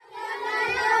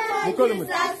Mukul. I'm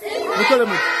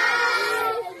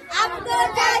gonna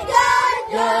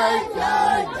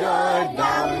go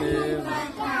down in my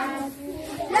house.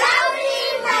 Down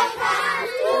in my house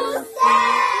to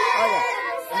stay.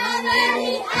 So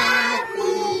very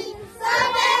happy. So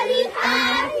very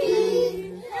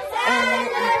happy.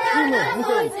 I'm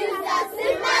going to dance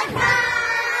in my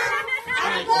house.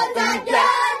 I'm gonna go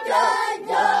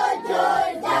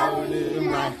down in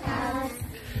my house.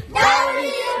 Down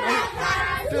in my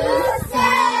house to stay.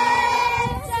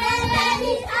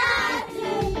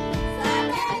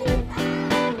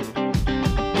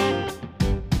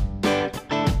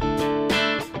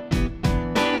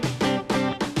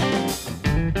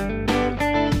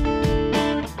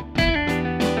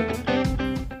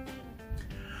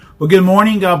 Well, good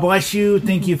morning. God bless you.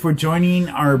 Thank you for joining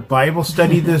our Bible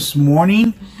study this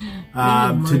morning.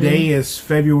 Today is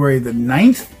February the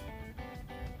 9th,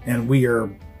 and we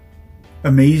are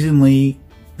amazingly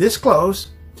this close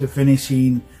to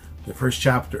finishing the first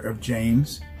chapter of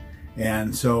James.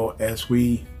 And so as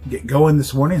we get going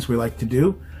this morning, as we like to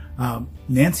do,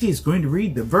 Nancy is going to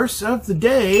read the verse of the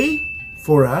day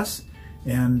for us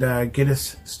and get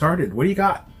us started. What do you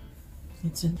got?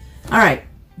 All right,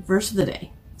 verse of the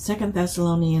day. 2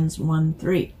 Thessalonians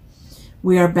 1:3.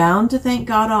 We are bound to thank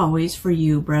God always for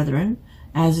you, brethren,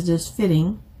 as it is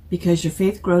fitting, because your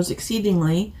faith grows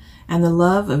exceedingly, and the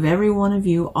love of every one of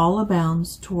you all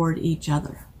abounds toward each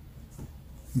other.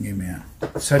 Amen.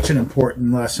 Such an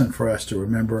important lesson for us to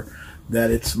remember, that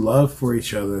it's love for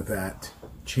each other that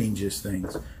changes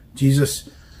things. Jesus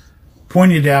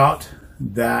pointed out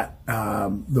that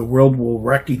the world will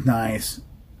recognize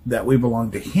that we belong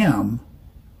to Him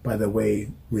by the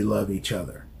way we love each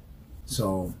other.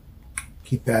 So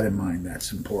keep that in mind.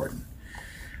 That's important.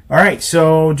 All right,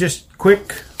 so just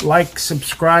quick like,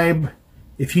 subscribe.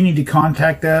 If you need to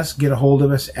contact us, get a hold of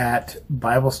us at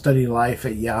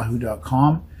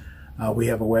BibleStudyLife@yahoo.com. We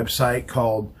have a website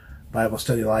called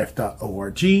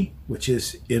BibleStudyLife.org, which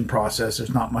is in process.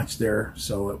 There's not much there,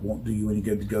 so it won't do you any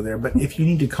good to go there. But if you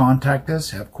need to contact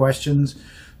us, have questions,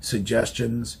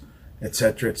 suggestions,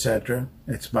 etc., etc.,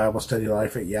 it's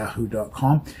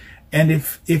BibleStudyLife@yahoo.com. And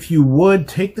if you would,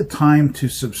 take the time to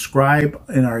subscribe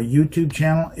in our YouTube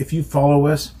channel. If you follow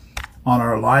us on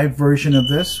our live version of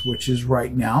this, which is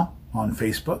right now on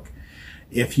Facebook,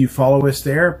 if you follow us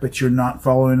there, but you're not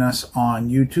following us on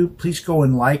YouTube, please go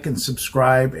and like and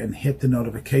subscribe and hit the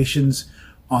notifications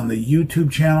on the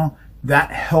YouTube channel. That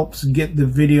helps get the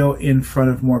video in front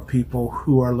of more people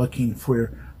who are looking for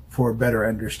a better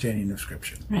understanding of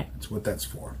Scripture. Right. That's what that's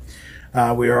for.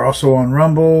 We are also on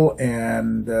Rumble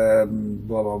and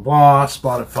blah, blah, blah,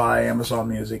 Spotify, Amazon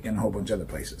Music, and a whole bunch of other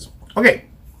places. Okay.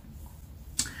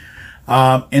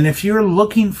 And if you're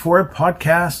looking for a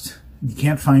podcast, you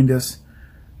can't find us,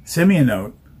 send me a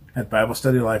note at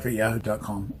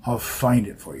BibleStudyLife@yahoo.com. I'll find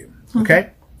it for you.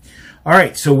 Okay? All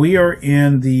right, so we are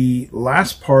in the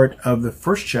last part of the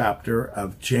first chapter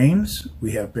of James.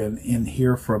 We have been in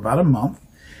here for about a month.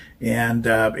 And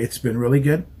it's been really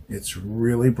good. There's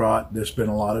been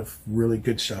a lot of really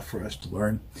good stuff for us to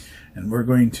learn. And we're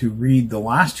going to read the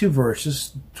last two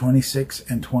verses, 26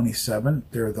 and 27.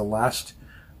 They're the last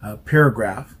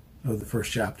paragraph of the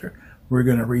first chapter. We're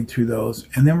going to read through those,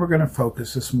 and then we're going to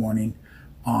focus this morning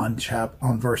on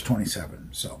verse 27.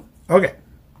 So, okay.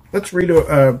 Let's read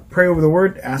pray over the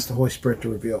word, ask the Holy Spirit to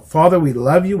reveal. Father, we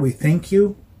love you, we thank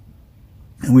you,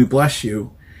 and we bless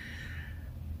you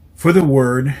for the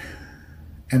word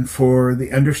and for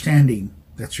the understanding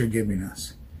that you're giving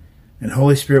us. And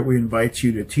Holy Spirit, we invite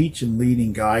you to teach and lead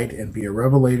and guide and be a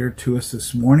revelator to us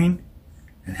this morning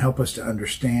and help us to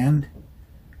understand.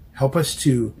 Help us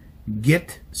to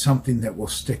get something that will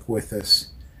stick with us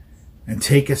and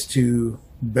take us to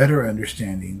better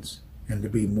understandings and to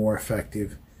be more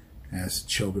effective as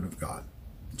children of God.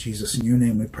 Jesus, in your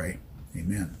name we pray.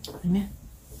 Amen. Amen.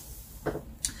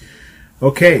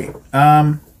 Okay.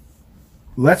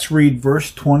 Let's read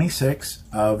verse 26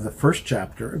 of the first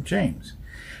chapter of James.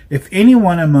 If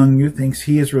anyone among you thinks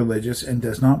he is religious and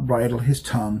does not bridle his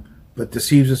tongue, but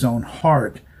deceives his own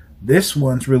heart, this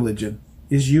one's religion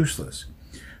is useless.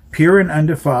 Pure and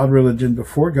undefiled religion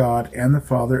before God and the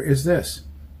Father is this: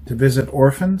 to visit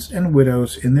orphans and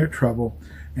widows in their trouble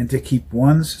and to keep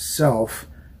one's self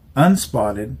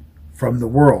unspotted from the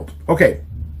world. Okay.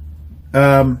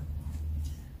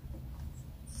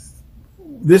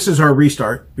 This is our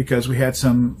restart because we had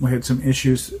some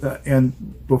issues,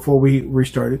 and before we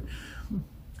restarted,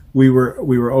 we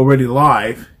were already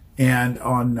live and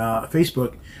on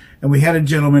Facebook, and we had a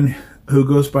gentleman who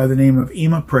goes by the name of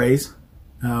Ema Praise,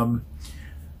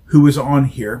 who was on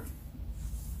here,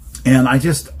 and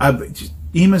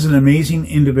Ema's an amazing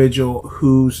individual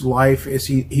whose life is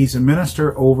he's a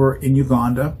minister over in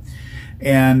Uganda,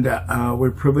 and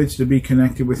we're privileged to be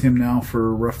connected with him now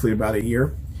for roughly about a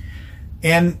year.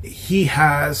 And he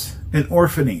has an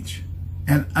orphanage,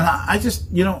 and I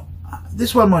just, this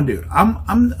is what I'm going to do.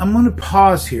 I'm going to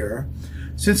pause here,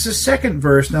 since the second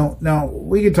verse. Now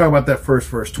we can talk about that first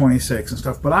verse 26 and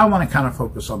stuff, but I want to kind of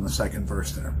focus on the second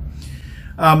verse there.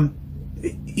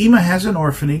 Ema has an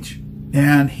orphanage,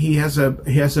 and he has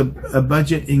a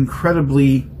budget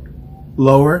incredibly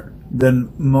lower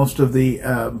than most of the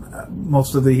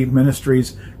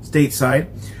ministries stateside.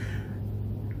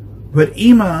 But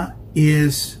Ema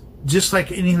is just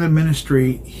like any other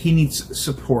ministry. He needs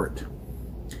support,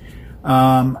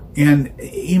 and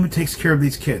Ema takes care of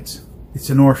these kids. It's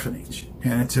an orphanage,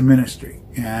 and it's a ministry,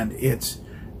 and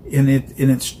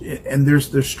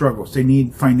there's struggles. They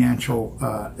need financial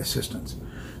assistance.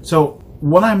 So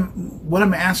what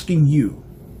I'm asking you,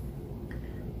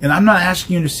 and I'm not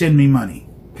asking you to send me money,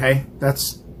 okay?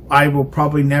 I will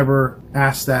probably never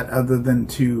ask that, other than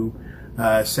to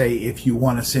say, if you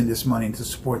want to send us money to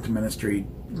support the ministry,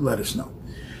 let us know.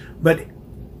 But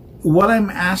what I'm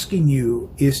asking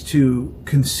you is to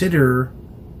consider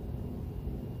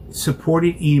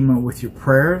supporting Ema with your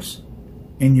prayers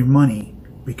and your money,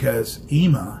 because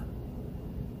Ema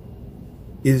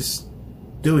is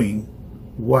doing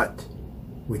what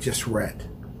we just read.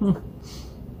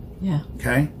 Yeah.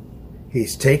 Okay?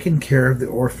 He's taking care of the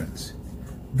orphans.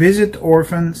 Visit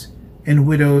orphans and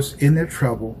widows in their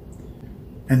trouble,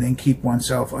 and then keep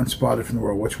oneself unspotted from the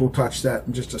world, which we'll touch that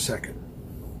in just a second.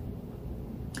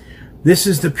 This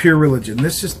is the pure religion.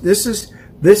 This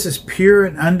is pure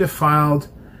and undefiled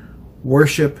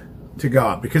worship to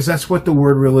God, because that's what the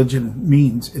word religion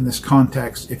means in this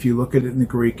context. If you look at it in the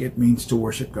Greek, it means to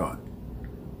worship God.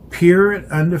 Pure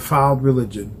and undefiled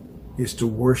religion is to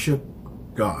worship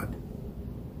God.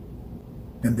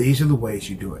 And these are the ways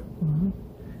you do it. Mm-hmm.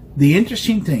 The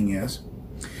interesting thing is,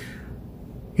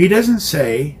 he doesn't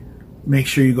say, make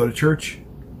sure you go to church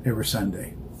every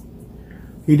Sunday.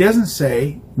 He doesn't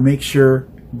say, make sure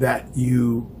that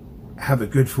you have a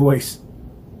good voice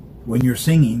when you're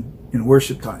singing in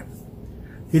worship time.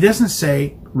 He doesn't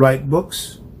say, write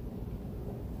books,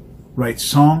 write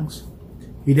songs.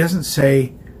 He doesn't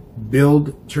say,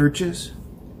 build churches.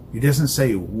 He doesn't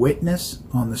say, witness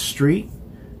on the street.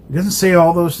 He doesn't say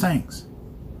all those things.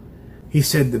 He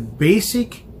said the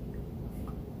basic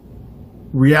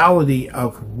reality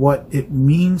of what it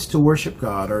means to worship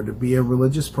God, or to be a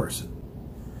religious person,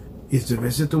 is to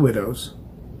visit the widows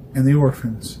and the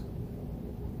orphans,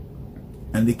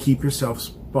 and to keep yourself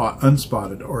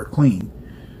unspotted or clean,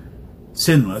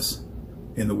 sinless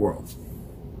in the world.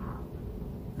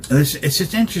 And it's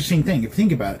just an interesting thing. If you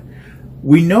think about it,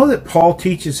 we know that Paul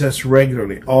teaches us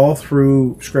regularly all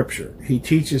through Scripture. He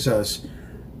teaches us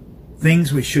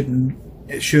things we should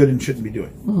and shouldn't be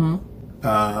doing.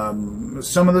 Mm-hmm.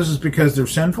 Some of this is because they're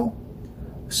sinful.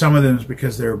 Some of them is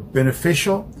because they're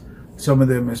beneficial. Some of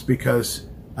them is because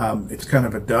it's kind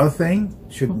of a duh thing.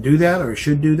 Shouldn't do that, or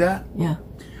should do that. Yeah.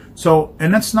 So,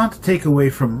 and that's not to take away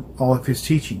from all of his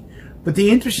teaching. But the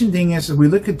interesting thing is, that we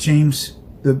look at James,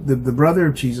 the brother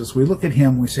of Jesus, we look at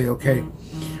him, we say, okay,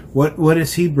 what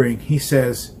does he bring? He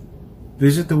says,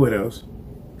 visit the widows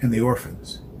and the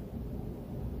orphans,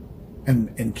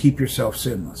 and keep yourself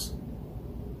sinless.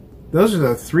 Those are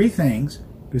the three things: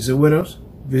 visit widows,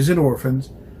 visit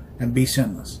orphans, and be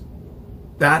sinless.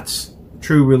 That's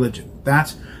true religion.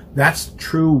 That's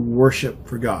true worship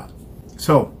for God.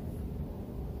 So,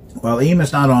 while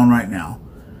Ema's not on right now,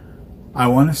 I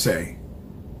want to say,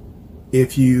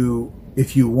 if you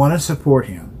want to support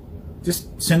him,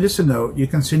 just send us a note. You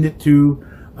can send it to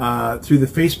through the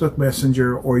Facebook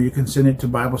Messenger, or you can send it to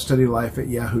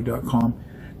BibleStudyLife@yahoo.com.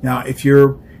 Now, if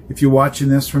you're watching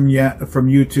this from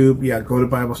YouTube, go to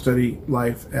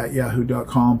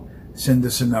BibleStudyLife@yahoo.com. Send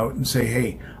us a note and say,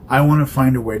 hey, I want to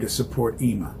find a way to support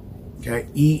Ema. Okay,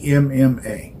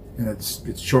 EMMA, and it's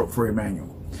short for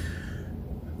Emmanuel.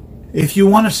 If you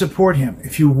want to support him,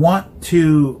 if you want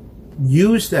to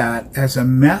use that as a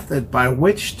method by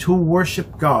which to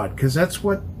worship God, because that's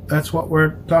what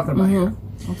we're talking about here.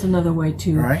 That's another way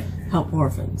to help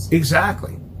orphans.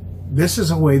 Exactly. This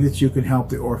is a way that you can help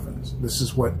the orphans. This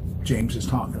is what James is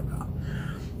talking about.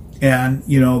 And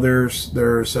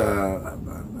there's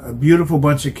a beautiful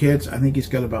bunch of kids. I think he's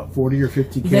got about 40 or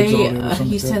 50 kids.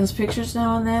 He sends pictures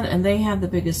now and then, and they have the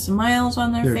biggest smiles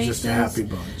on their faces. They're just a happy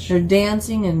bunch. They're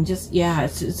dancing, and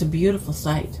it's a beautiful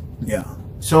sight. Yeah.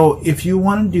 So if you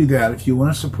want to do that, if you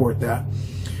want to support that,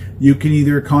 you can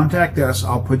either contact us.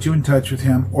 I'll put you in touch with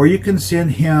him, or you can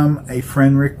send him a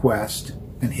friend request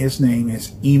and his name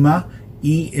is Emma,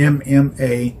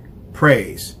 E-M-M-A,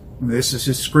 Praise. This is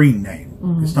his screen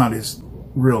name. It's not his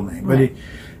real name. Right. But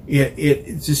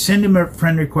just send him a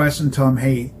friend request and tell him,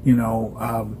 hey,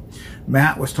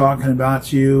 Matt was talking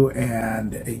about you,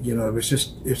 and it was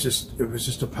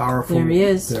just a powerful. There he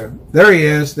is. There he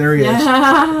is. There he is.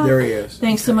 There he is.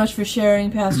 Thanks so much for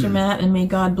sharing, Pastor Matt, and may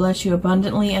God bless you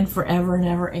abundantly and forever and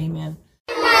ever. Amen.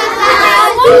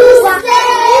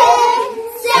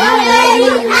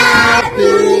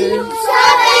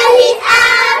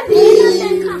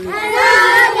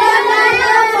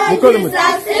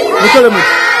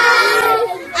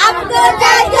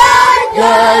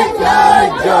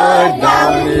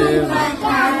 Down in my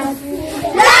house.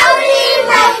 Down in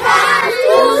my house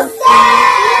to stay.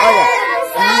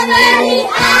 So very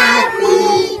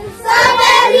happy. So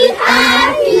very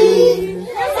happy.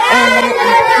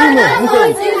 I'm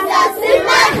going to dance in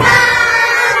my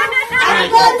house. I'm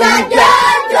going to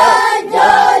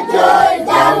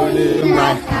down in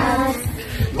my house.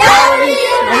 Down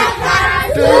in my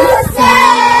house to stay.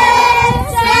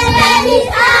 So very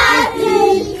happy.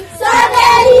 So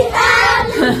very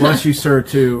happy. Bless you, sir,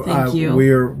 too. Thank you. We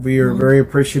are very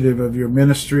appreciative of your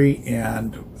ministry,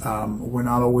 and we're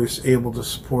not always able to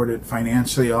support it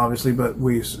financially, obviously, but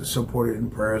we support it in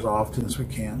prayer as often as we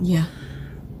can. Yeah.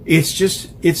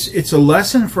 It's a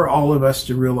lesson for all of us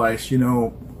to realize,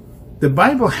 the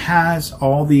Bible has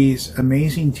all these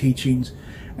amazing teachings,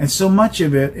 and so much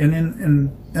of it,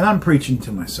 and I'm preaching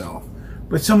to myself,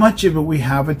 but so much of it we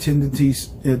have a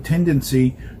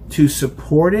tendency to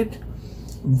support it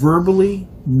verbally,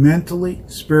 mentally,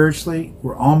 spiritually.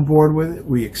 We're on board with it.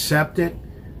 We accept it.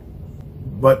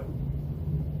 But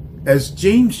as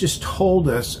James just told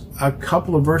us a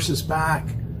couple of verses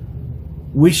back,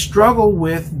 we struggle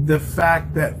with the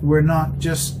fact that we're not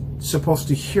just supposed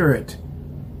to hear it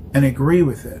and agree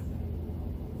with it,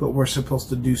 but we're supposed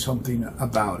to do something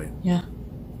about it. Yeah.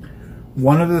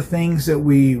 One of the things that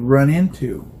we run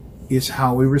into is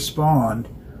how we respond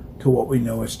to what we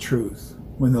know is truth.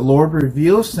 When the Lord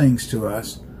reveals things to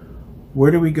us, where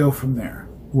do we go from there?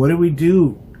 What do we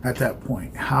do at that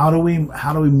point? How do we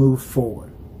move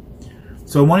forward?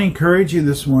 So I want to encourage you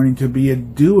this morning to be a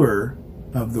doer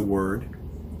of the word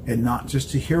and not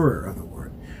just a hearer of the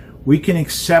word. We can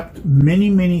accept many,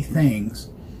 many things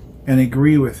and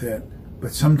agree with it,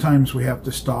 but sometimes we have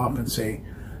to stop and say,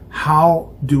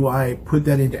 how do I put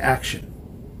that into action?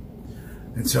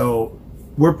 And so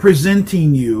we're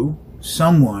presenting you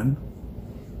someone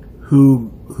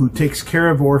who takes care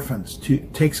of orphans,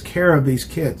 takes care of these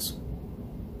kids.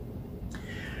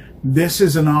 This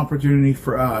is an opportunity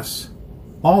for us,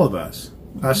 all of us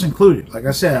included. Like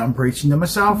I said, I'm preaching to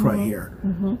myself right here.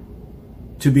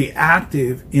 To be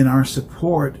active in our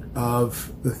support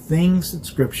of the things that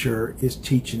Scripture is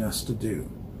teaching us to do.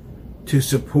 To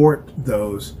support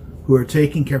those who are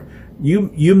taking care.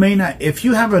 You may not, if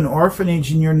you have an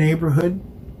orphanage in your neighborhood,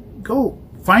 go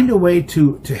find a way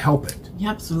to help it.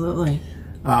 Absolutely.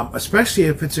 Especially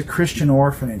if it's a Christian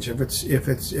orphanage, if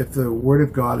the Word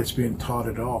of God is being taught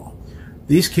at all.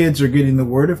 These kids are getting the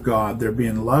Word of God. They're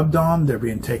being loved on. They're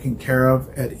being taken care of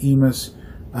at Emma's.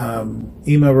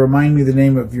 Emma, remind me the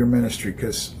name of your ministry,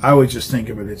 because I always just think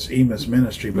of it. It's Emma's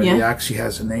ministry, but he actually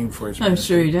has a name for his ministry. I'm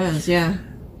sure he does. Yeah.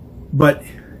 But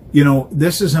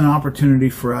this is an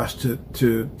opportunity for us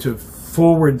to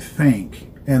forward think,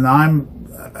 and I'm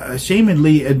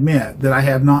ashamedly admit that I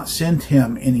have not sent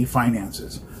him any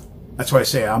finances. That's why I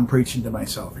say I'm preaching to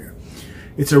myself here.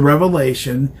 It's a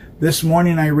revelation. This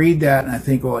morning I read that and I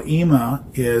think, well, Emma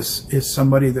is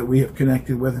somebody that we have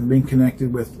connected with and been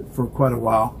connected with for quite a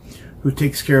while, who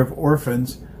takes care of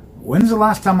orphans. When's the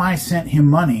last time I sent him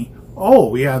money?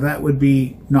 Oh, yeah, that would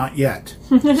be not yet.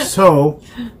 So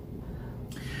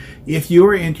if you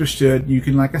are interested, you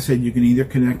can, like I said, you can either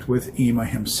connect with Emma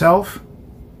himself.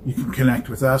 You can connect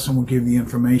with us and we'll give you the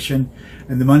information.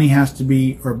 And the money has to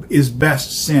be, or is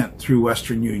best sent through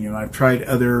Western Union. I've tried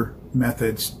other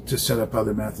methods to set up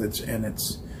other methods, and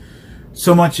it's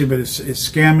so much of it is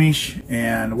scamish,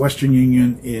 and Western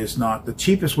Union is not the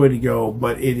cheapest way to go,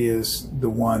 but it is the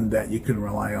one that you can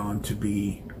rely on to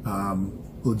be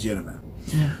legitimate.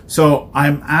 Yeah. So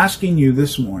I'm asking you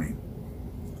this morning,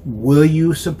 will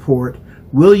you support,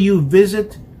 will you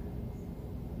visit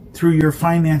through your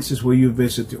finances, will you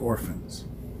visit the orphans?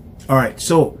 All right,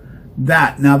 so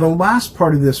now the last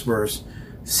part of this verse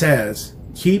says,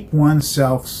 keep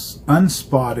oneself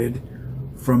unspotted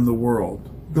from the world.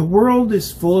 The world is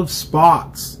full of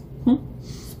spots.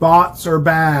 Spots are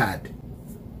bad.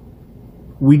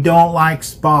 We don't like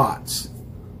spots.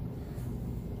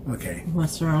 Okay.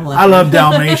 Unless they're all I love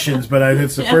Dalmatians, but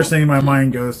it's the first thing my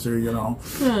mind goes through, You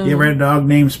ever had a dog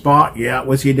named Spot? Yeah.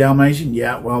 Was he a Dalmatian?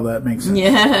 Yeah. Well, that makes sense.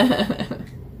 Yeah.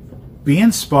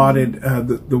 Being spotted,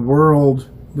 the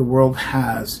world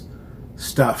has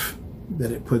stuff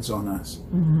that it puts on us.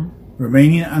 Mm-hmm.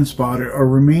 Remaining unspotted or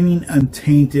remaining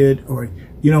untainted, or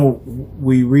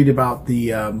we read about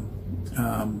the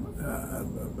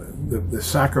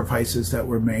sacrifices that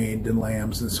were made, the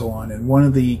lambs and so on. And one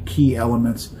of the key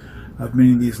elements of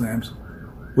many of these lambs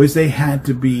was they had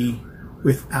to be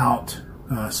without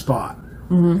spot.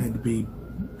 Mm-hmm. They had to be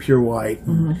pure white.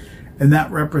 Mm-hmm. And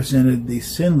that represented the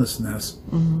sinlessness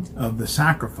of the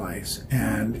sacrifice.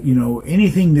 And,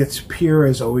 anything that's pure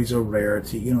is always a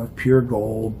rarity. Pure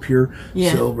gold, pure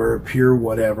silver, pure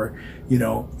whatever,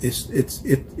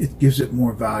 it gives it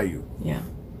more value. Yeah.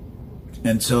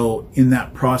 And so in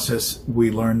that process, we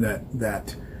learned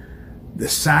that the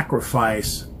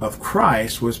sacrifice of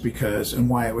Christ was because, and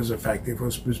why it was effective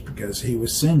was because he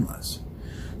was sinless.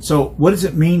 So what does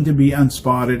it mean to be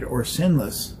unspotted or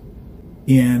sinless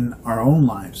in our own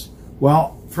lives?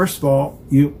 Well, first of all,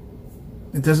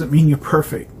 it doesn't mean you're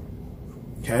perfect.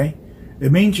 Okay?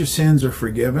 It means your sins are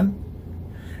forgiven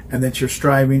and that you're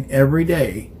striving every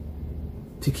day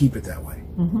to keep it that way.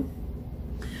 Mm-hmm.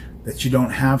 That you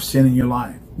don't have sin in your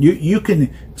life.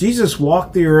 Jesus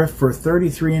walked the earth for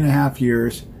 33 and a half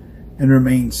years and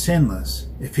remained sinless.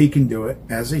 If he can do it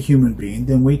as a human being,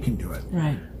 then we can do it.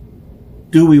 Right.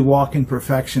 Do we walk in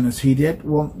perfection as he did?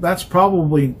 Well, that's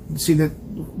probably,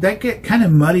 that kind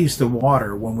of muddies the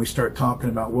water when we start talking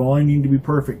about, well, I need to be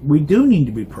perfect. We do need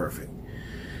to be perfect.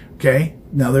 Okay?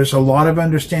 Now, there's a lot of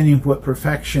understanding of what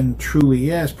perfection truly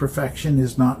is. Perfection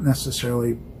is not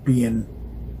necessarily being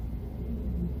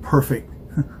perfect.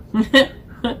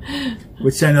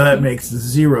 Which I know that makes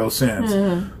zero sense.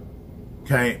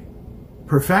 Okay?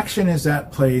 Perfection is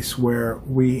that place where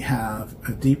we have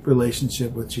a deep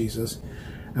relationship with Jesus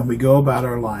and we go about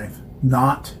our life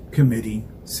not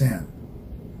committing sin.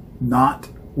 Not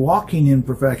walking in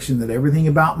perfection, that everything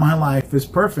about my life is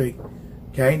perfect.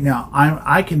 Okay? Now,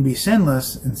 I can be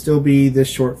sinless and still be this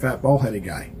short, fat, bald-headed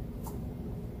guy.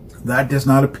 That does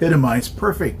not epitomize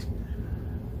perfect.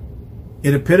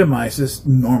 It epitomizes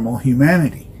normal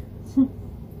humanity.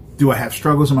 Do I have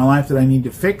struggles in my life that I need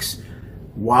to fix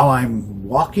while I'm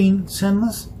walking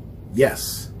sinless?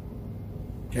 Yes.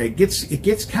 Okay, it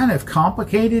gets kind of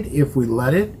complicated if we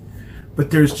let it, but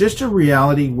there's just a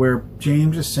reality where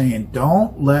James is saying,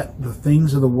 don't let the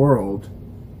things of the world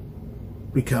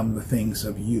become the things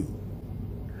of you.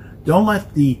 Don't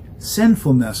let the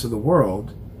sinfulness of the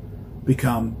world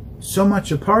become so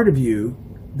much a part of you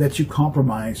that you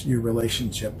compromise your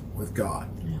relationship with God.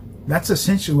 Yeah. That's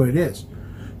essentially what it is.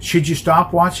 Should you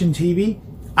stop watching TV?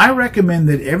 I recommend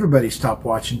that everybody stop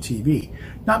watching TV.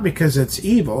 Not because it's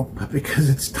evil, but because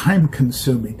it's time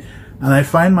consuming. And I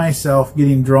find myself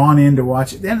getting drawn in to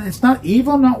watch it. And it's not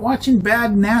evil. I'm not watching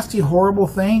bad, nasty, horrible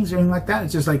things or anything like that.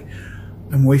 It's just like,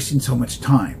 I'm wasting so much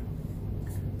time.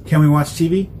 Can we watch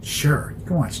TV? Sure, you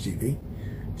can watch TV.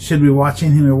 Should we watch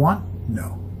anything we want?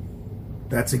 No.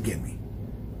 That's a gimme.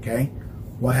 Okay?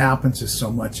 What happens is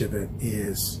so much of it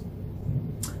is,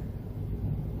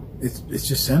 it's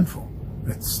just sinful.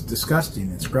 It's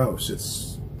disgusting. It's gross.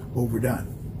 It's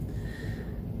overdone.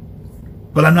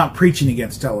 But I'm not preaching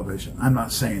against television. I'm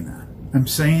not saying that. I'm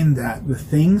saying that the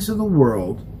things of the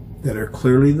world that are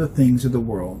clearly the things of the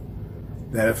world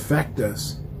that affect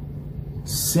us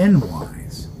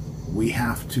sin-wise, we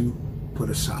have to put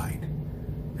aside.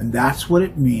 And that's what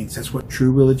it means. That's what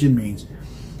true religion means,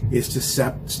 is to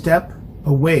step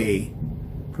away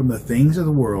from the things of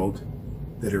the world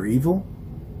that are evil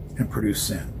and produce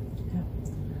sin. Yeah.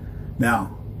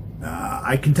 Now,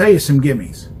 I can tell you some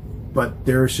gimmies, but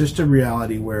there's just a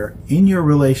reality where in your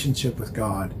relationship with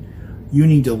God, you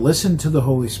need to listen to the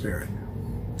Holy Spirit.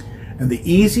 And the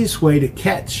easiest way to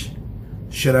catch,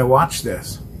 should I watch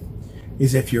this,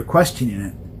 is if you're questioning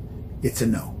it, it's a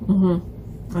no.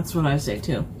 Mm-hmm. That's what I say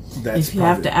too. If you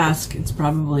have to ask, it's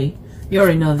probably, you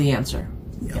already know the answer.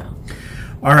 Yeah.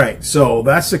 All right, so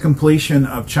that's the completion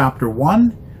of chapter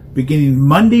 1, beginning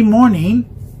Monday morning.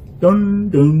 Dun,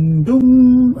 dun,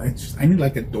 dun. I need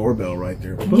like a doorbell right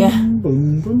there. Boom, yeah.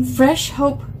 Boom, boom. Fresh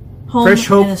Hope Home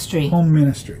Ministry. Home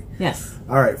Ministry. Yes.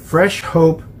 All right, Fresh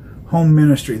Hope Home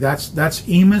Ministry. That's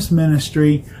Ema's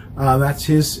ministry. That's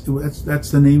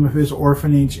the name of his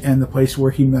orphanage and the place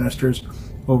where he ministers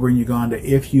over in Uganda.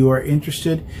 If you are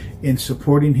interested in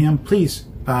supporting him, please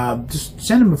just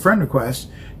send him a friend request.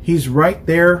 He's right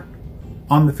there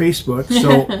on the Facebook.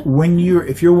 So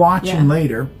if you're watching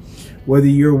later, whether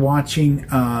you're watching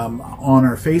on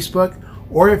our Facebook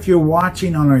Or if you're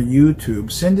watching on our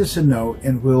YouTube, send us a note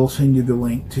and we'll send you the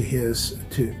link to his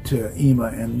to Ema,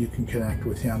 and you can connect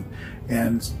with him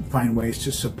and find ways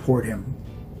to support him.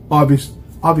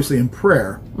 Obviously in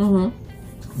prayer,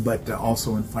 but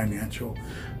also in financial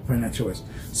ways.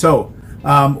 So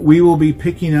we will be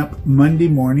picking up Monday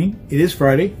morning. It is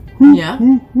Friday. Yeah.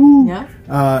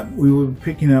 Yeah. We will be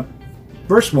picking up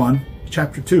verse 1,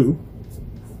 chapter 2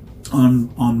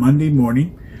 on Monday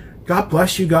morning. God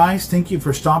bless you guys. Thank you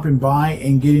for stopping by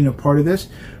and getting a part of this.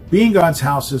 Be in God's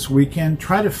house this weekend.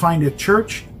 Try to find a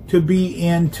church to be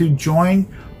in, to join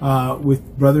with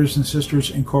brothers and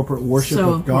sisters in corporate worship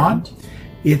of God.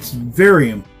 It's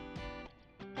very important.